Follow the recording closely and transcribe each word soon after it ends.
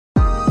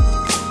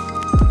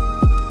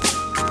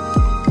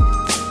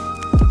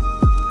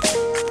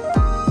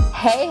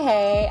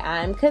Hey,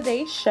 I'm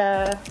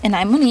Kadesha. And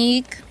I'm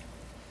Monique.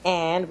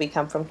 And we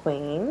come from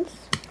Queens.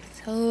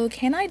 So,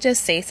 can I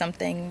just say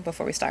something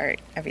before we start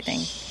everything?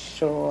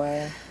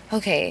 Sure.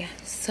 Okay,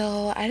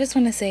 so I just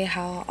want to say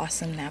how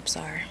awesome naps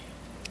are.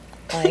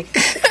 Like,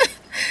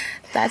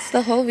 that's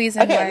the whole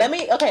reason why. Let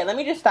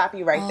me just stop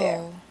you right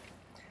there.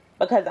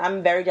 Because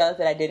I'm very jealous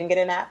that I didn't get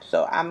a nap,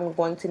 so I'm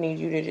going to need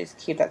you to just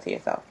keep that to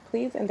yourself.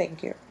 Please and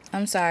thank you.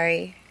 I'm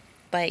sorry.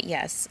 But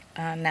yes,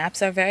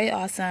 naps are very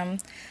awesome.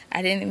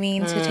 I didn't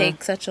mean to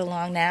take such a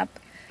long nap,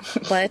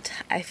 but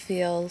I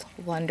feel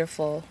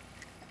wonderful.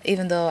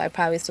 Even though I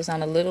probably still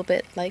sound a little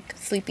bit like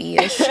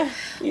sleepy-ish.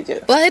 You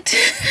do. But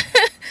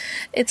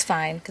it's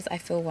fine because I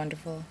feel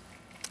wonderful.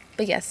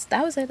 But yes,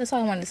 that was it. That's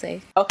all I wanted to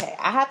say. Okay,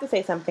 I have to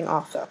say something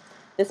also.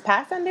 This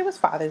past Sunday was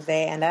Father's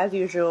Day, and as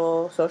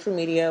usual, social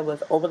media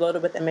was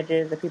overloaded with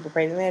images of people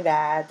praising their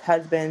dads,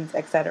 husbands,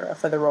 etc.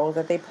 for the roles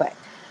that they play.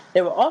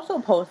 There were also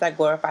posts that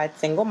glorified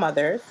single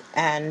mothers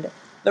and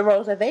the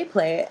roles that they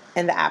play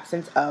in the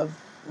absence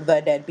of the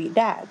deadbeat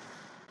dad.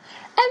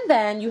 And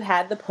then you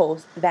had the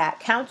post that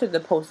countered the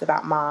post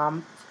about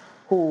moms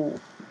who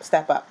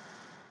step up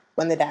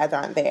when the dads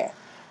aren't there.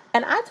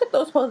 And I took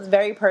those posts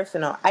very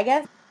personal. I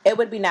guess it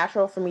would be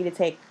natural for me to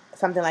take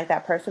something like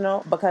that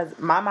personal because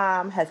my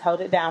mom has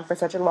held it down for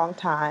such a long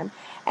time.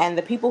 And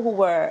the people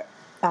who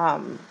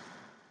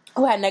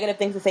had negative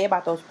things to say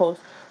about those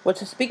posts were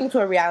just speaking to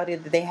a reality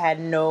that they had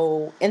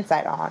no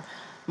insight on.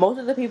 Most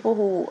of the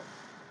people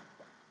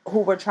who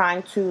were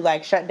trying to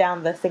like shut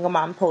down the single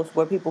mom posts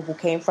were people who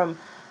came from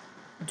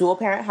dual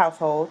parent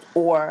households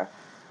or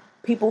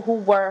people who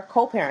were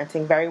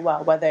co-parenting very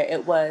well, whether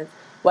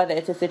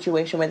it's a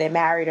situation where they're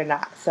married or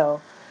not. So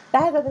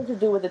that has nothing to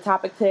do with the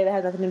topic today. That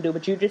has nothing to do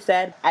with what you just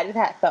said. I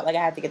just felt like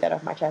I had to get that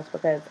off my chest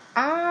because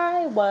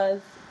I was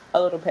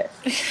a little pissed.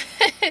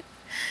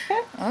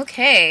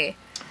 Okay.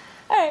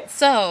 All right.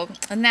 So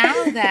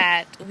now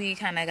that we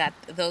kind of got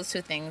those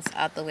two things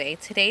out the way,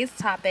 today's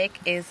topic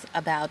is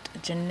about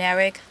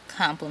generic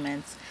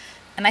compliments.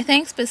 And I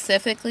think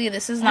specifically,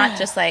 this is not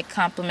just like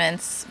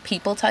compliments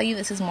people tell you.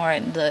 This is more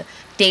in the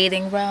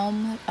dating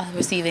realm of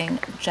receiving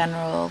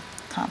generic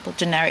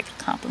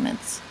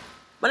compliments.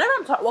 Whenever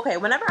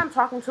I'm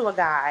talking to a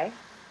guy,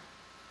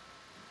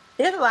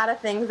 there's a lot of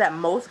things that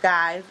most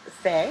guys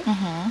say.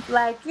 Mm-hmm.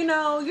 Like,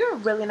 you're a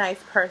really nice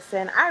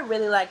person. I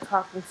really like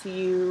talking to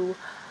you.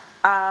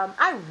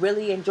 I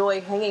really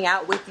enjoy hanging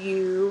out with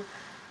you.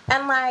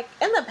 And, like,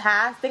 in the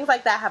past, things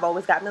like that have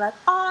always got me like,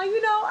 oh,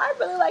 I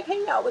really like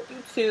hanging out with you,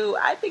 too.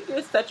 I think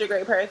you're such a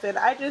great person.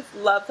 I just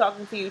love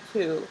talking to you,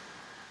 too.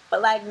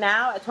 But, like,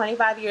 now, at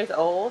 25 years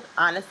old,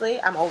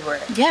 honestly, I'm over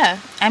it. Yeah.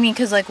 I mean,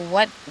 because, like,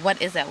 what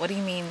is that? What do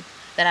you mean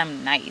that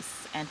I'm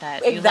nice and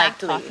that you like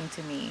talking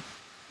to me?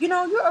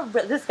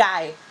 This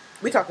guy,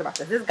 we talked about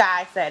this. This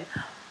guy said,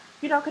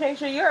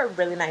 Kadesha, you're a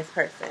really nice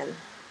person.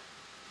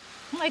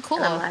 I'm like, cool.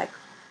 And I'm like,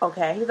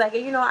 okay. He's like,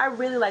 I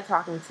really like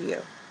talking to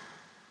you.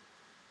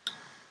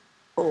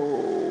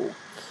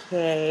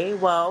 Okay,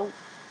 well,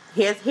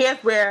 here's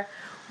where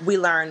we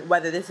learn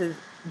whether this is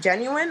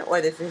genuine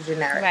or this is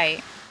generic.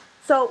 Right.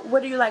 So,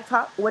 what do you like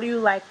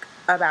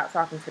about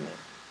talking to me?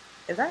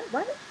 Is that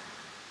what?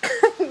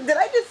 Did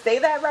I just say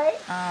that right?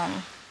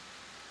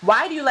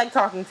 Why do you like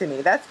talking to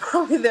me? That's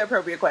probably the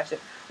appropriate question.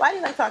 Why do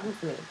you like talking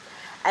to me?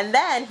 And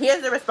then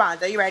here's the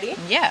response. Are you ready?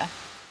 Yeah.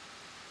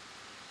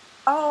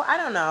 Oh, I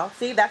don't know.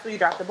 See, that's where you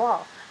dropped the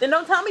ball. Then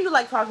don't tell me you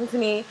like talking to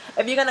me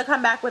if you're going to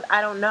come back with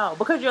I don't know.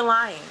 Because you're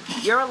lying.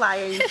 You're a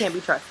liar. You can't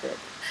be trusted.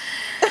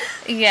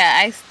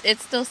 Yeah, it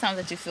still sounds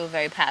like you feel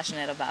very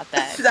passionate about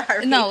that.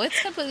 Sorry. No,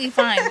 it's completely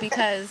fine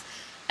because,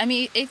 I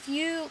mean, if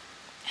you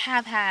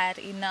have had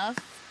enough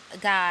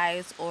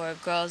guys or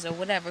girls or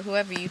whatever,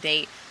 whoever you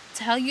date,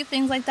 tell you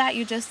things like that,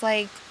 you're just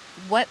like,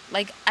 what?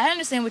 Like, I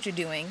understand what you're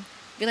doing.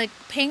 You're like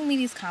paying me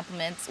these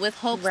compliments with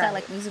hopes that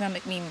like this is gonna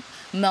make me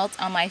melt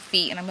on my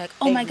feet, and I'm like,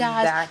 oh my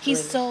god,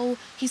 he's so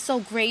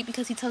great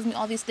because he tells me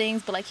all these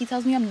things, but like he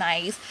tells me I'm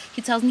nice,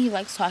 he tells me he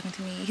likes talking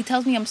to me, he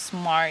tells me I'm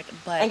smart,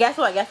 but and guess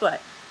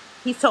what?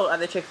 He's told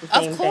other chicks the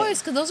same thing. Of course,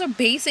 because those are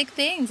basic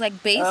things.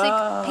 Like, basic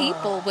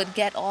people would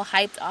get all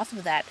hyped off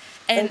of that.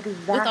 And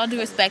with all due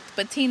respect,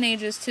 but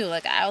teenagers too.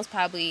 Like, I was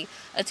probably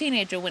a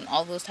teenager when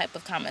all those type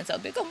of comments, I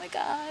would be like, oh my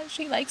gosh,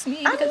 he likes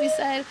me because he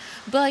said.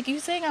 But, like, you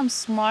saying I'm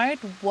smart,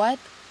 what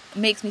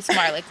makes me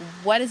smart? Like,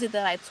 what is it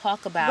that I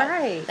talk about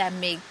that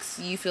makes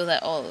you feel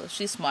that, oh,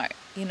 she's smart?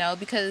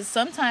 Because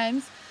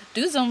sometimes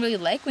dudes don't really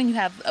like when you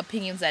have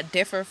opinions that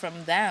differ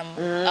from them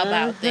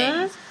about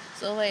things.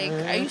 So, like,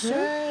 are you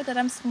sure that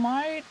I'm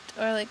smart?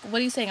 Or, like,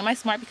 what are you saying? Am I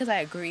smart because I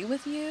agree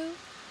with you?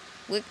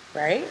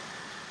 Right.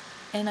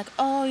 And, like,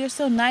 oh, you're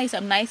so nice.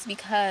 I'm nice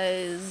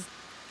because...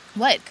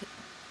 What?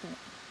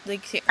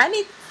 Like, I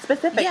need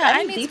specifics. Yeah,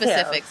 I need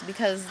specifics.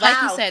 Because, like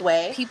you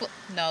said, people...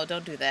 No,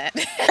 don't do that.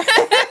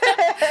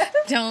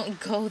 Don't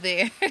go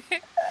there.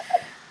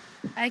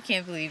 I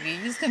can't believe you.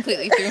 You just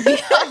completely threw me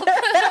off.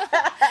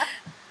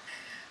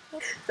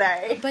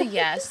 Sorry. But,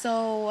 yeah,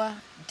 so...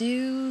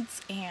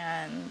 dudes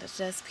and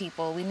just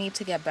people, we need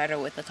to get better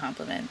with the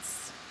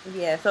compliments.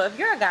 Yeah, so if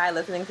you're a guy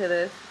listening to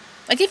this,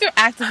 Like, if you're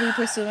actively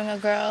pursuing a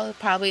girl,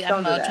 probably, I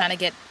don't know, do trying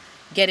to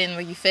get in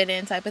where you fit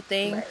in type of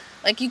thing. Right.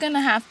 Like, you're going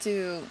to have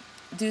to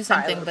do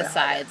something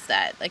besides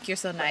that. Like, you're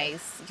so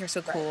nice, you're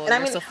so cool, and I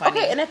mean, you're so funny.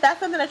 Okay, and if that's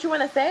something that you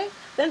want to say,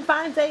 then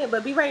fine, say it,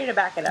 but be ready to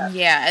back it up.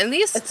 Yeah, at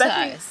least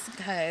especially to us,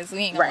 because we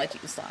ain't gonna let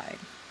you slide.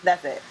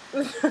 That's it.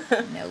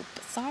 Nope.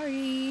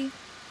 Sorry.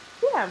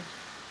 Yeah.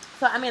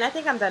 So, I mean, I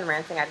think I'm done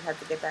ranting. I just had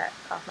to get that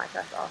off my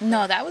chest also.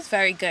 No, that was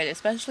very good,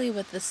 especially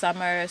with the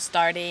summer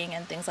starting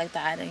and things like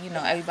that. And, you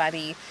know,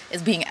 everybody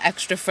is being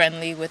extra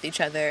friendly with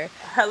each other.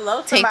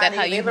 Hello, take somebody. that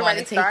how you want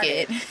to take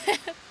started.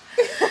 it.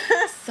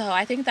 So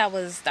I think that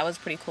was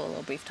pretty cool, a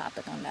little brief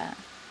topic on that.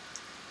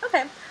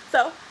 Okay.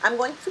 So I'm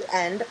going to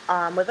end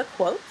with a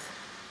quote.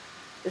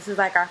 This is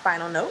like our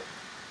final note.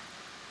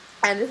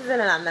 And this is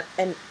an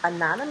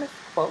anonymous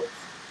quote.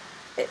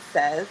 It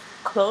says,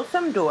 "Close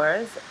some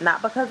doors,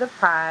 not because of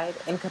pride,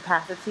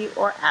 incapacity,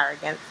 or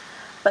arrogance,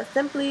 but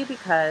simply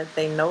because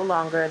they no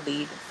longer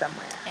lead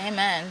somewhere."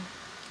 Amen.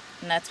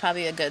 And that's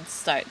probably a good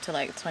start to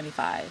like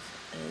 25.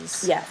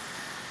 Is yes,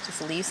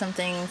 just leave some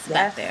things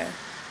back there.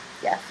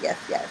 Yes.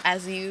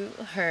 As you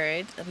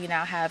heard, we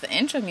now have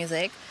intro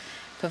music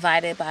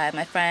provided by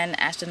my friend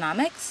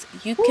Ashtonomics.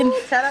 You can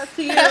shout out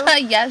to you.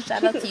 Yes,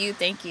 shout out to you.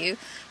 Thank you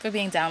for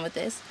being down with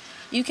this.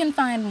 You can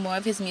find more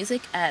of his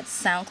music at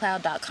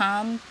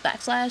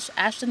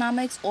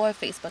soundcloud.com/Ashtonomics or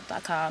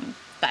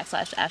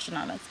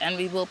facebook.com/Ashtonomics, and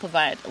we will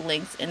provide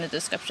links in the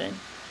description.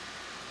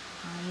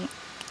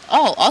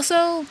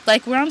 Also,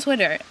 like, we're on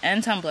Twitter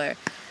and Tumblr.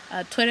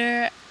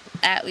 Twitter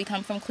at We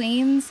Come From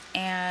Queens,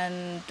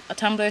 and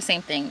Tumblr,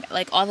 same thing.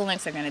 Like, all the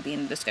links are going to be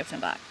in the description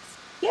box.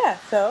 Yeah,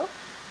 so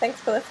thanks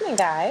for listening,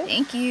 guys.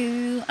 Thank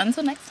you.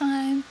 Until next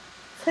time.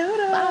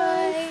 Toodles.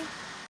 Bye.